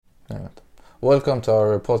Yeah. Welcome to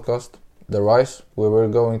our podcast, The Rise, where we're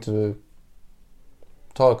going to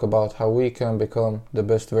talk about how we can become the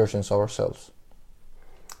best versions of ourselves.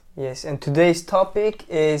 Yes, and today's topic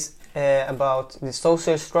is about the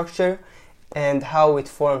social structure and how it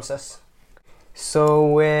forms us.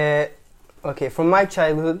 So, from my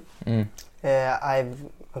childhood, I've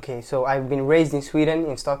been raised in Sweden,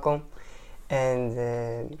 in Stockholm,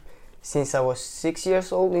 and since I was 6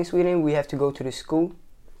 years old in Sweden, we have to go to the school.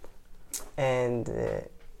 And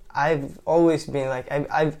I've always been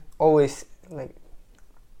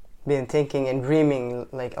been thinking and dreaming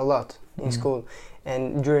like a lot in school.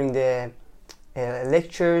 And during the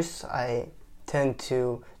lectures, I tend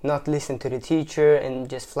to not listen to the teacher and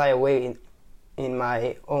just fly away in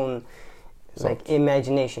my own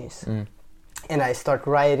imaginations. And I start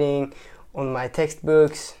writing on my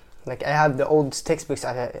textbooks. Like, I have the old textbooks.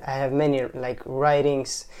 I have many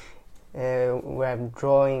writings where I'm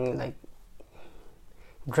drawing like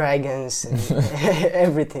dragons and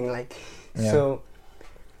everything. So.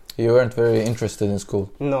 You weren't very interested in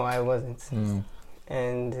school. No, I wasn't.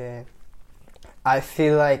 And I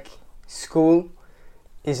feel like school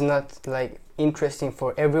is not interesting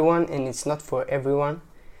for everyone, and it's not for everyone.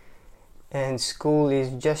 And school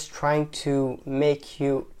is just trying to make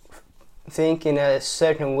you think in a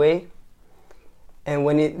certain way. And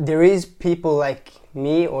when there is people like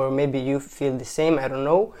me, or maybe you feel the same, I don't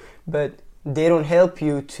know, but they don't help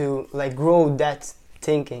you to grow that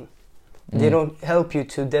thinking. They don't help you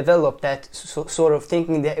to develop that sort of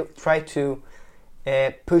thinking. They try to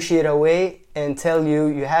push it away and tell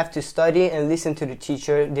you have to study and listen to the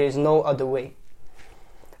teacher. There's no other way.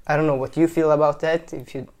 I don't know what you feel about that.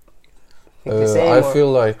 If you think the same. I feel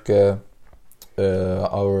like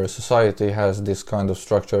our society has this kind of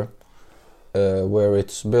structure where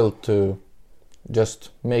it's built to just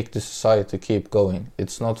make the society keep going.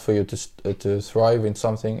 It's not for you to thrive in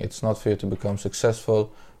something. It's not for you to become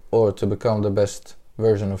successful or to become the best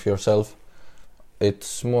version of yourself.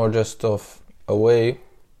 It's more just of a way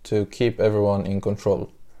to keep everyone in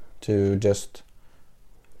control, to just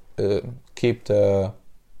keep the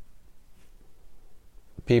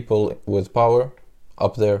people with power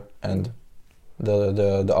up there and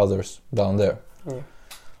the others down there. Yeah.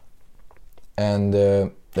 And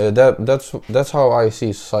that's how I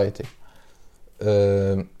see society.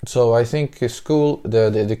 So I think school,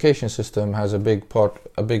 the education system, has a big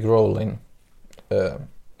role in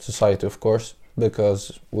society, of course,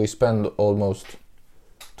 because we spend almost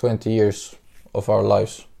 20 years of our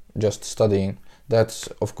lives just studying. That's,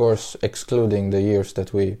 of course, excluding the years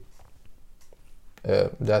that we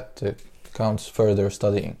counts further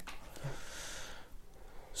studying.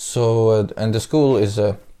 So and the school is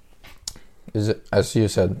as you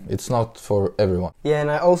said, it's not for everyone. Yeah,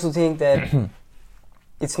 and I also think that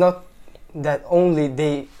it's not that only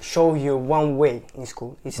they show you one way in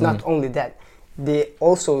school. It's not only that. They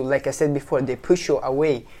also, like I said before, they push you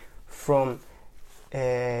away from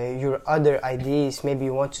your other ideas. Maybe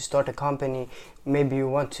you want to start a company. Maybe you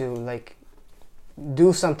want to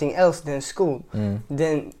do something else than school.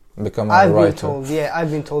 Then become a writer.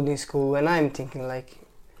 I've been told in school, when I'm thinking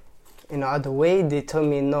in another way, they tell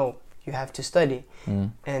me no, you have to study.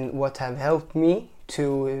 And what have helped me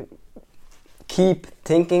to keep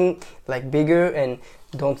thinking bigger and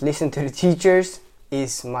don't listen to the teachers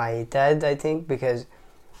is my dad, I think, because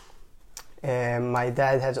my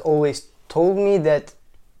dad has always told me that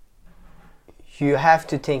you have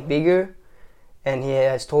to think bigger, and he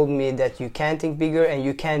has told me that you can think bigger and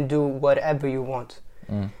you can do whatever you want.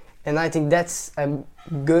 And I think that's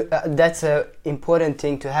that's a important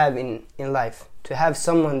thing to have in life, to have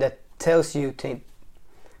someone that tells you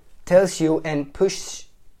and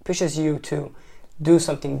pushes you to do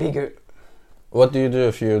something bigger. What do you do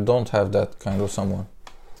if you don't have that kind of someone?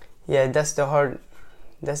 Yeah, that's the hard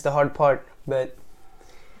part, but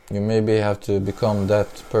you maybe have to become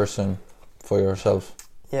that person for yourself.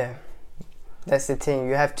 Yeah, that's the thing.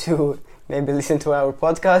 You have to maybe listen to our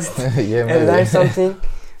podcast and learn something,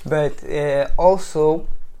 but also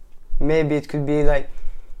maybe it could be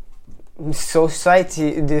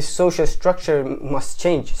society, the social structure must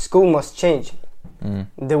change. School must change.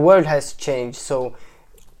 The world has changed, so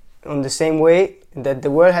on the same way that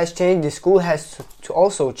the world has changed, the school has to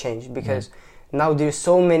also change, because now there's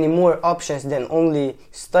so many more options than only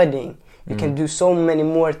studying. You can do so many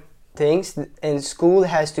more things, and school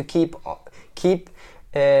has to keep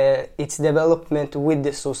its development with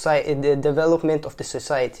the society, the development of the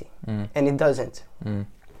society, and it doesn't.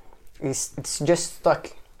 It's just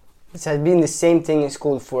stuck. It has been the same thing in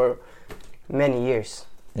school for many years.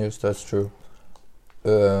 Yes, that's true.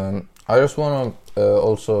 I just want to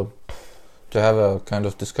also to have a kind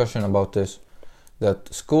of discussion about this,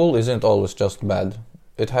 that school isn't always just bad.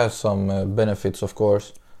 It has some benefits, of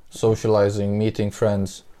course. Socializing, meeting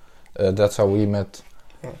friends, that's how we met.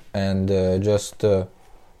 Yeah. And just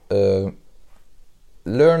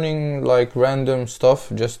learning like random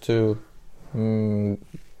stuff just to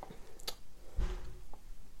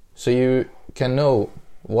so you can know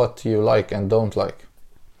what you like and don't like.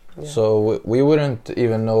 Yeah. So we wouldn't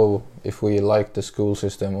even know if we like the school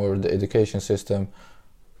system or the education system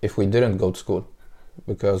if we didn't go to school,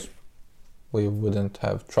 because we wouldn't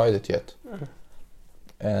have tried it yet.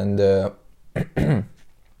 And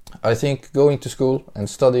I think going to school and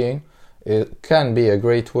studying, it can be a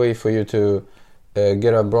great way for you to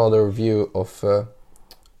get a broader view of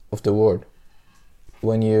the world.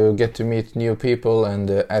 When you get to meet new people and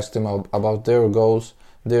ask them about their goals,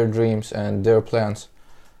 their dreams and their plans,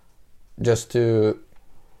 just to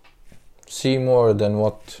see more than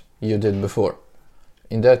what you did before.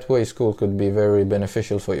 In that way, school could be very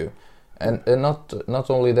beneficial for you. And not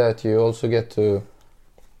only that, you also get to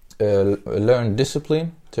learn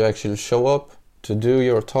discipline, to actually show up, to do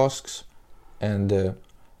your tasks and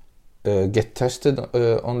get tested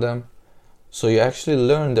on them. So you actually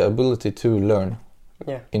learn the ability to learn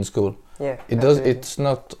in school. Yeah, it's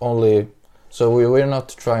not only, so we're not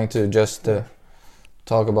trying to just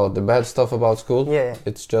talk about the bad stuff about school. Yeah.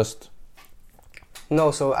 It's just...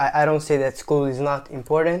 No, so I don't say that school is not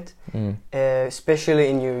important, especially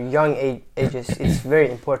in your young ages. It's very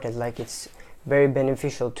important. Like, it's very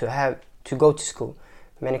beneficial to go to school.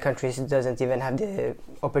 Many countries doesn't even have the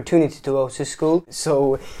opportunity to go to school.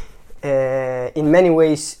 So in many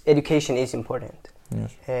ways, education is important.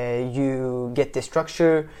 Yes. You get the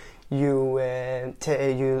structure, you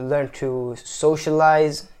learn to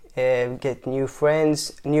socialize, get new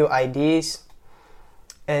friends, new ideas,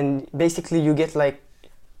 and basically you get like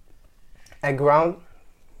a ground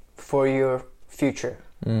for your future.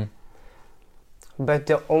 But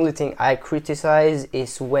the only thing I criticize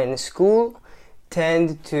is when school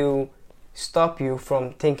tend to stop you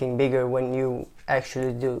from thinking bigger when you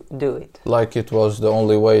actually do it. Like it was the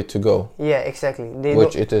only way to go. Yeah, exactly.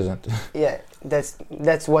 Which it isn't. Yeah,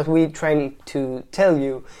 that's what we're trying to tell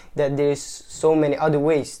you, that there's so many other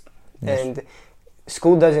ways. Yes. And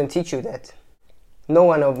school doesn't teach you that. No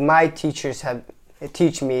one of my teachers have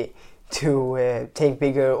teach me to think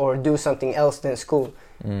bigger or do something else than school.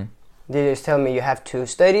 They just tell me you have to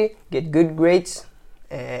study, get good grades,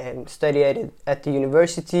 and study at the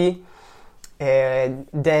university.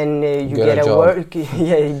 Then you get a work.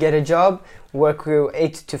 Yeah, you get a job. Work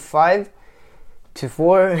 8 to 5 to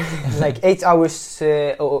 4, like 8 hours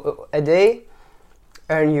a day.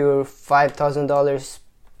 Earn your $5,000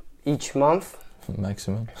 each month.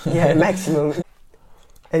 Maximum. Yeah, maximum.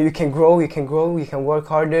 And you can grow. You can work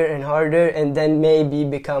harder and harder, and then maybe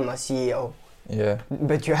become a CEO. Yeah.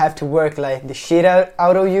 But you have to work like the shit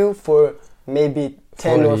out of you for maybe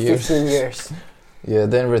 10 or 15 years. Yeah,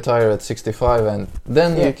 then retire at 65 and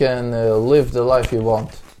then you can live the life you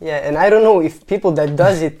want. Yeah, and I don't know if people that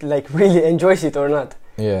does it like really enjoys it or not.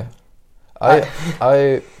 Yeah.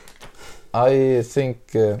 I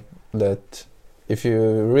think that if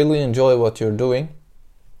you really enjoy what you're doing,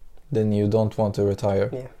 then you don't want to retire.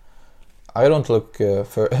 Yeah. I don't look hur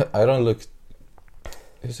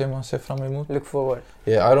säger man, se fram emot? Look forward.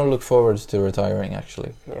 Yeah, I don't look forward to retiring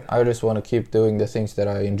actually. Yeah. I just want to keep doing the things that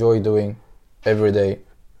I enjoy doing every day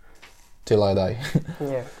till I die.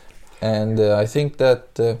 Yeah. And I think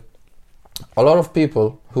that a lot of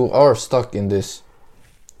people who are stuck in this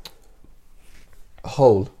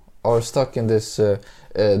hole, are stuck in this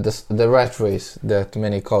the rat race that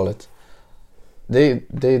many call it, they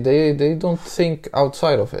don't think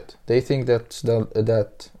outside of it. They think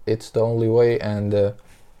that it's the only way, and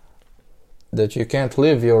that you can't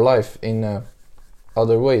live your life in a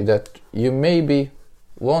other way, that you maybe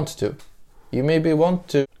want to. You maybe want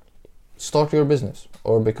to start your business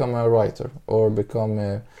or become a writer or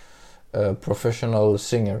become a professional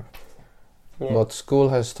singer. Yeah. But school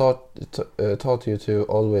has taught you to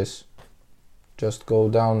always just go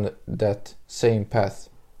down that same path.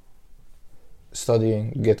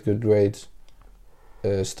 Studying, get good grades,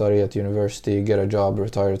 study at university, get a job,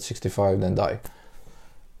 retire at 65, then die.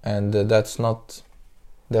 And that's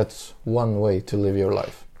one way to live your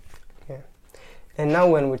life. Yeah. And now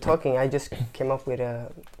when we're talking, I just came up with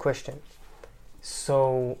a question.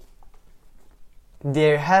 So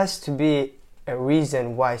there has to be a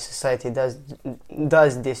reason why society does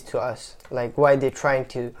this to us, like why they're trying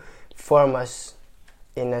to form us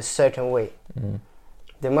in a certain way.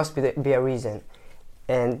 There must be a reason.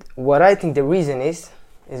 And what I think the reason is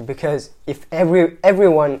because if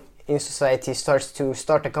everyone in society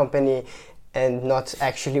start a company and not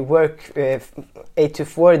actually work 8 to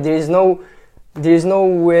 4. There is no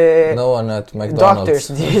no one at McDonald's. Doctors.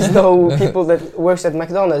 There is no people that works at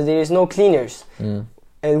McDonald's. There is no cleaners,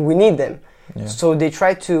 and we need them. Yeah. So they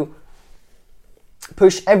try to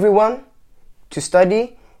push everyone to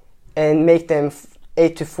study and make them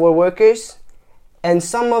 8 to 4 workers, and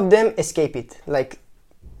some of them escape it. Like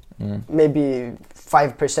maybe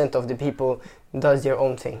 5% of the people does their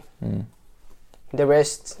own thing. The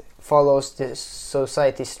rest follows the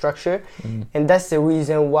society structure, and that's the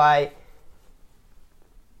reason why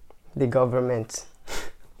the government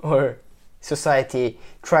or society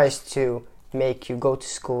tries to make you go to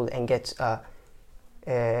school and get a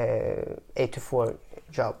 8 to 4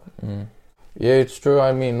 job. Yeah, it's true.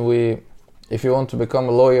 I mean, if you want to become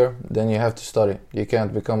a lawyer, then you have to study. You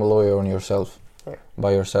can't become a lawyer on yourself,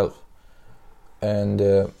 by yourself. And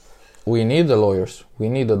we need the lawyers, we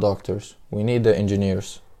need the doctors, we need the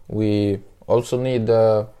engineers. We also need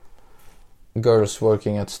the girls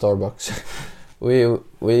working at Starbucks.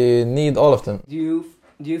 we need all of them. Do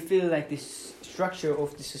you feel like this structure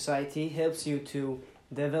of the society helps you to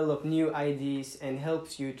develop new ideas and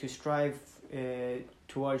helps you to strive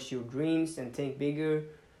towards your dreams and think bigger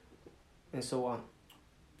and so on?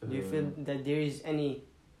 Do you feel that there is any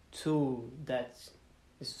tool that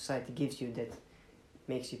the society gives you that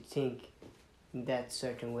makes you think in that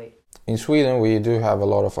certain way? In Sweden, we do have a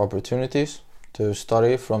lot of opportunities to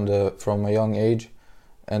study from a young age,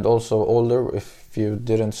 and also older. If you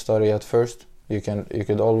didn't study at first, you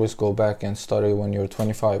could always go back and study when you're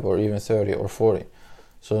 25 or even 30 or 40.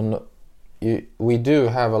 So we do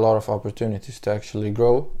have a lot of opportunities to actually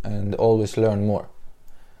grow and always learn more.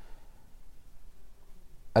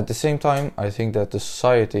 At the same time, I think that the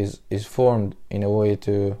society is formed in a way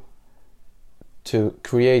to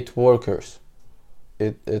create workers,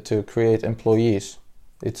 to create employees.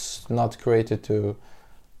 It's not created to.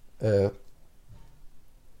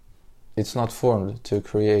 It's not formed to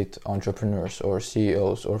create entrepreneurs or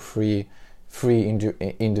CEOs or free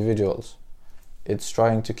individuals. It's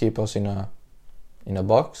trying to keep us in a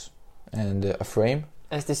box and a frame.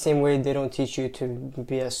 That's the same way they don't teach you to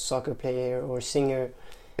be a soccer player or singer.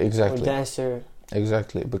 Exactly. Or dancer.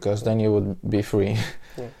 Exactly, because then you would be free.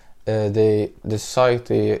 Yeah. The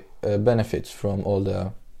society benefits from all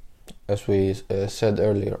the, as we said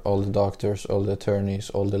earlier, all the doctors, all the attorneys,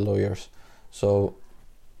 all the lawyers. So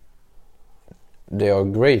they are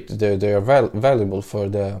great. They are valuable for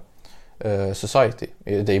the society.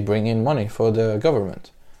 They bring in money for the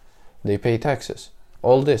government. They pay taxes.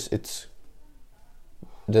 All this, it's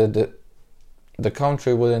the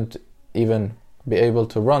country wouldn't even be able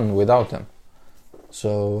to run without them.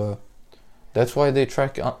 So that's why they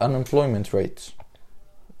track unemployment rates.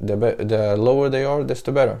 The lower they are,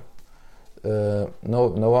 desto better.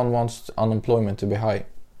 No one wants unemployment to be high.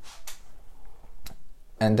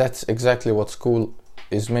 And that's exactly what school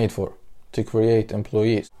is made for, to create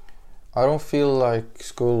employees. I don't feel like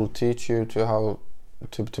school teach you how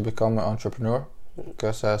to become an entrepreneur,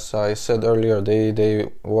 because as I said earlier, they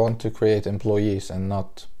want to create employees and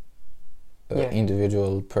not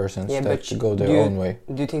individual persons that go their own way.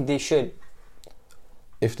 Do you think they should?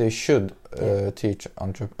 If they should teach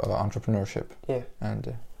entrepreneurship. Yeah.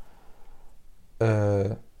 And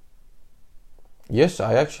yes,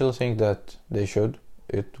 I actually think that they should.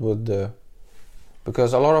 It would,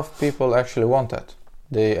 because a lot of people actually want that.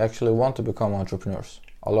 They actually want to become entrepreneurs.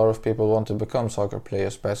 A lot of people want to become soccer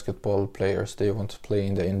players, basketball players. They want to play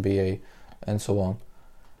in the NBA and so on.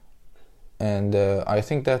 And I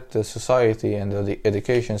think that the society and the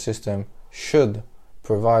education system should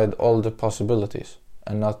provide all the possibilities,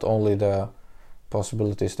 and not only the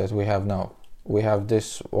possibilities that we have now. We have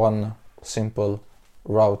this one simple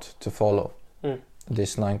route to follow,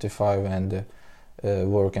 this 9 to 5 and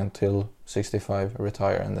work until 65,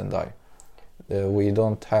 retire and then die. We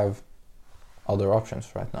don't have other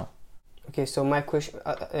options right now. Okay, so my question,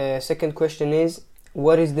 second question is,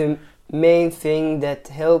 what is the main thing that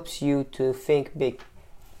helps you to think big?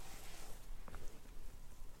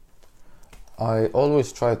 I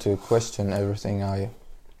always try to question everything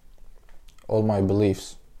all my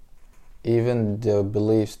beliefs, even the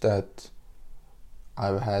beliefs that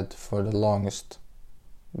I've had for the longest,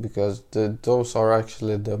 because those are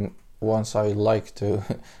actually the ones I like to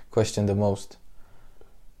question the most.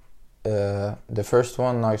 The first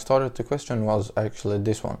one I started to question was actually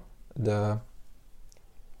this one.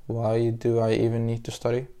 Why do I even need to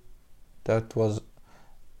study?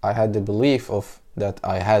 I had the belief of that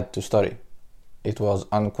I had to study. It was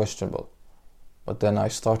unquestionable. But then I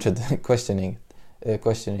started questioning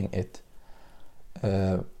it.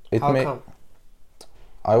 How come?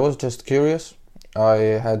 I was just curious. I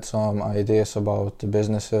had some ideas about the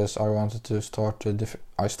businesses I wanted to start.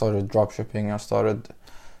 I started dropshipping. I started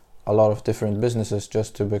a lot of different businesses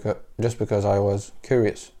just because I was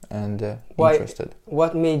curious and interested.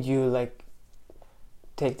 What made you like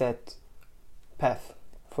take that path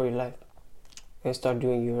for your life and start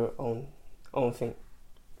doing your own thing?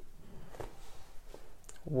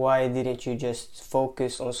 Why didn't you just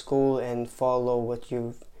focus on school and follow what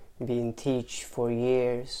you've been teach for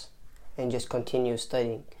years and just continue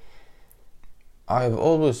studying? I've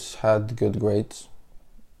always had good grades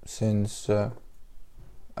since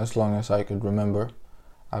as long as I could remember.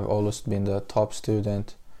 I've always been the top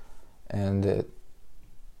student and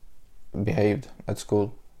behaved at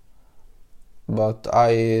school. But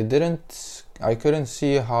I couldn't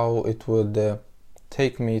see how it would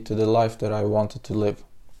take me to the life that I wanted to live.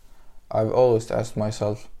 I've always asked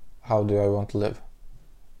myself, how do I want to live?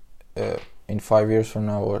 In 5 years from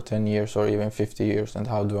now, or 10 years, or even 50 years, and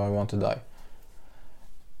how do I want to die?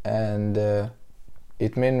 And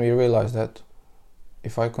it made me realize that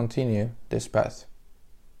if I continue this path,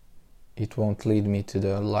 it won't lead me to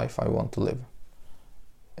the life I want to live.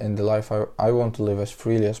 And the life I want to live as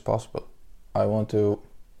freely as possible. I want to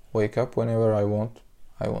wake up whenever I want.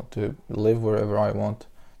 I want to live wherever I want,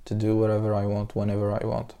 to do whatever I want, whenever I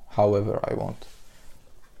want, however I want.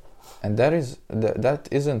 And that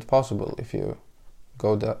isn't possible if you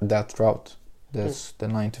go that route. That's the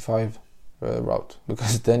 9 to 5 route,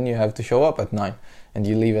 because then you have to show up at 9 and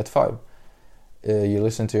you leave at 5. You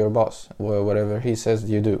listen to your boss, whatever he says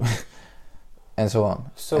you do, and so on.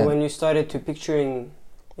 So when you started to picturing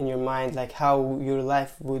in your mind like how your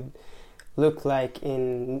life would look like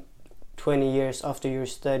in 20 years after you're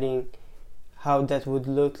studying, how that would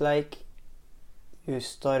look like, you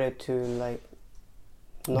started to like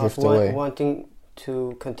not wanting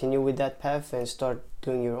to continue with that path and start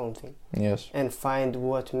doing your own thing. Yes. And find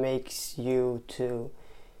what makes you to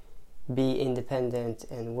be independent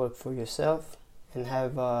and work for yourself and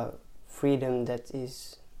have a freedom that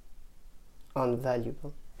is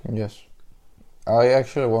invaluable. Yes. I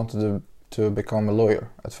actually wanted to become a lawyer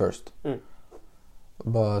at first.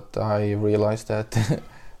 But I realized that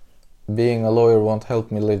being a lawyer won't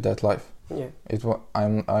help me live that life. Yeah.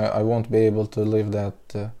 I won't be able to live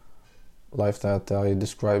that life that I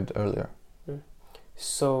described earlier.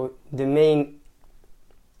 So the main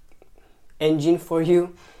engine for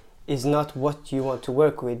you is not what you want to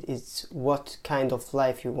work with, it's what kind of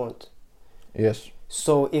life you want. Yes.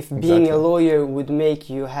 So if being a lawyer would make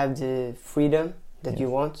you have the freedom that you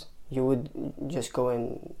want, you would just go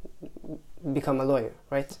and become a lawyer,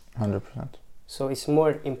 right? 100%. So it's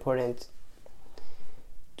more important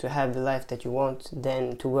to have the life that you want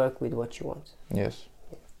than to work with what you want. Yes.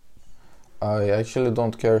 I actually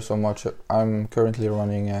don't care so much. I'm currently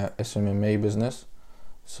running a SMMA business,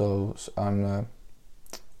 so I'm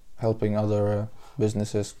helping other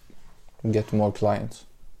businesses get more clients.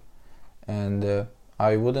 And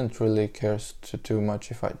I wouldn't really care too much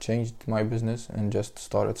if I changed my business and just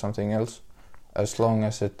started something else, as long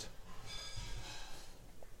as it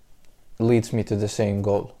leads me to the same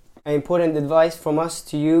goal. Important advice from us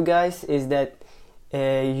to you guys is that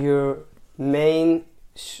your main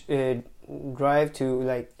drive to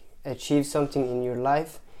like achieve something in your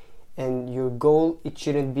life and your goal, it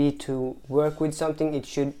shouldn't be to work with something, it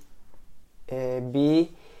should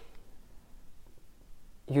be,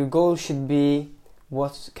 your goal should be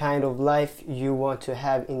what kind of life you want to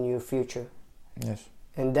have in your future. Yes.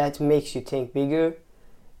 And that makes you think bigger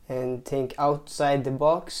and think outside the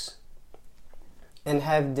box and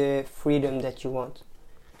have the freedom that you want.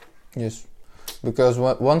 Yes, because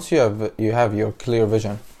once you have your clear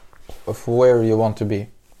vision of where you want to be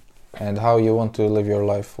and how you want to live your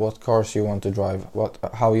life, what cars you want to drive,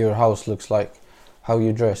 how your house looks like, how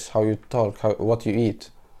you dress, how you talk, what you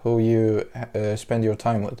eat, who you spend your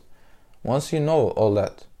time with. Once you know all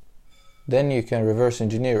that, then you can reverse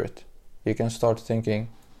engineer it. You can start thinking,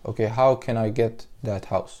 okay, how can I get that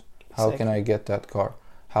house? How can I get that car?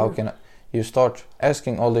 How can I... You start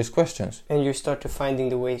asking all these questions. And you start to finding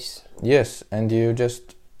the ways. Yes, and you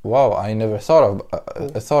just, wow, I never thought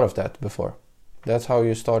of that before. That's how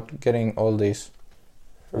you start getting all these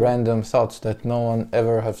random thoughts that no one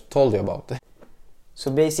ever have told you about.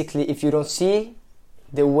 So basically, if you don't see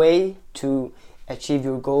the way to achieve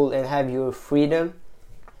your goal and have your freedom,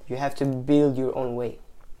 you have to build your own way.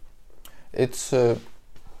 It's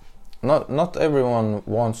not everyone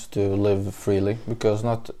wants to live freely, because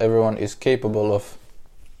not everyone is capable of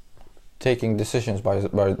taking decisions by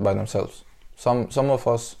themselves. Some of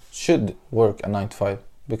us should work a 9 to 5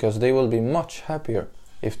 because they will be much happier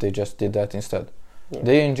if they just did that instead. Yeah.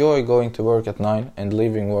 They enjoy going to work at 9 and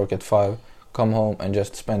leaving work at 5, come home and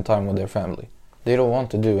just spend time with their family. They don't want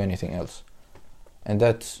to do anything else. And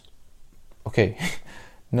that's okay.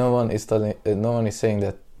 No one is saying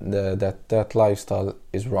that that lifestyle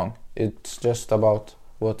is wrong. It's just about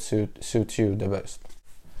what suits you the best.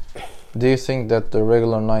 Do you think that the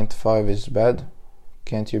regular 9 to 5 is bad?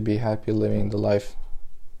 Can't you be happy living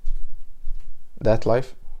that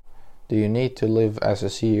life? Do you need to live as a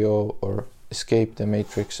CEO or escape the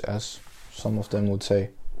matrix, as some of them would say,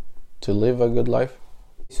 to live a good life?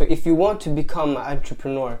 So if you want to become an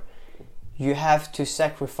entrepreneur, you have to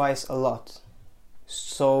sacrifice a lot.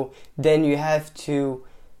 So then you have to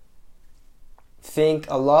think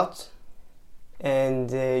a lot,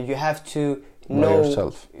 and you have to know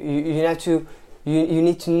yourself. You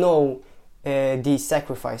need to know these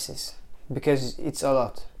sacrifices, because it's a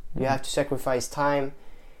lot. You have to sacrifice time,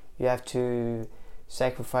 you have to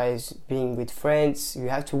sacrifice being with friends, you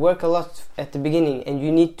have to work a lot at the beginning, and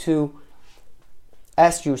you need to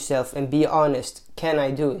ask yourself and be honest, can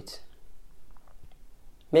I do it?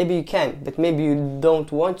 Maybe you can, but maybe you don't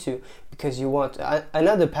want to, because you want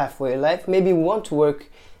another path for your life. Maybe you want to work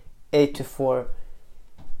 8 to 4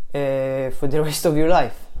 for the rest of your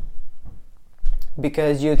life,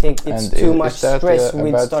 because you think it's too much stress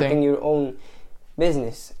with starting your own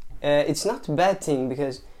business. It's not a bad thing,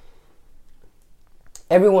 because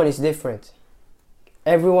everyone is different.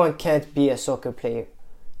 Everyone can't be a soccer player.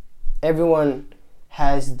 Everyone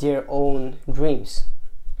has their own dreams.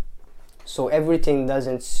 So everything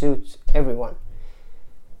doesn't suit everyone.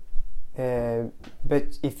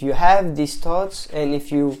 But if you have these thoughts, and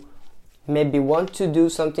if you maybe want to do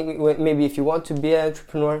something, maybe if you want to be an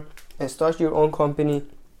entrepreneur and start your own company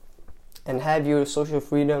and have your social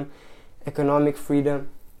freedom, economic freedom,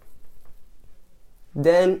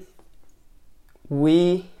 then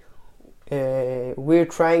we're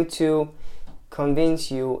trying to convince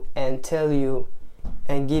you and tell you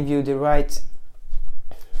and give you the right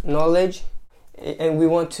knowledge, and we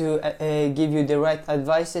want to give you the right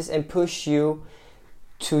advices and push you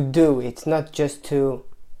to do it, not just to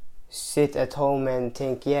sit at home and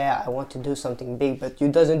think, yeah, I want to do something big, but you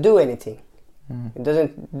doesn't do anything. It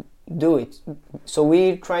doesn't do it. So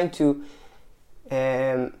we're trying to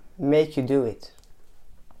make you do it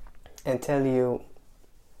and tell you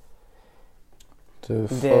to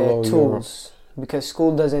the tools, because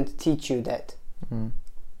school doesn't teach you that.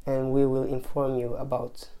 And we will inform you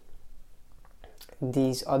about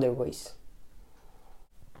these other ways.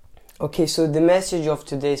 Okay, so the message of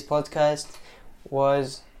today's podcast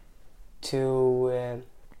was to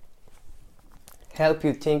help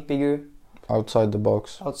you think bigger, outside the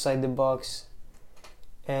box,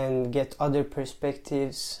 and get other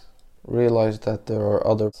perspectives. Realize that there are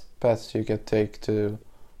other paths you can take to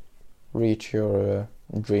reach your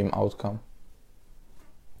dream outcome.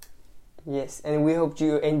 Yes, and we hope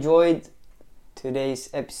you enjoyed today's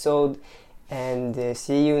episode, and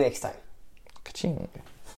see you next time. Ka-ching.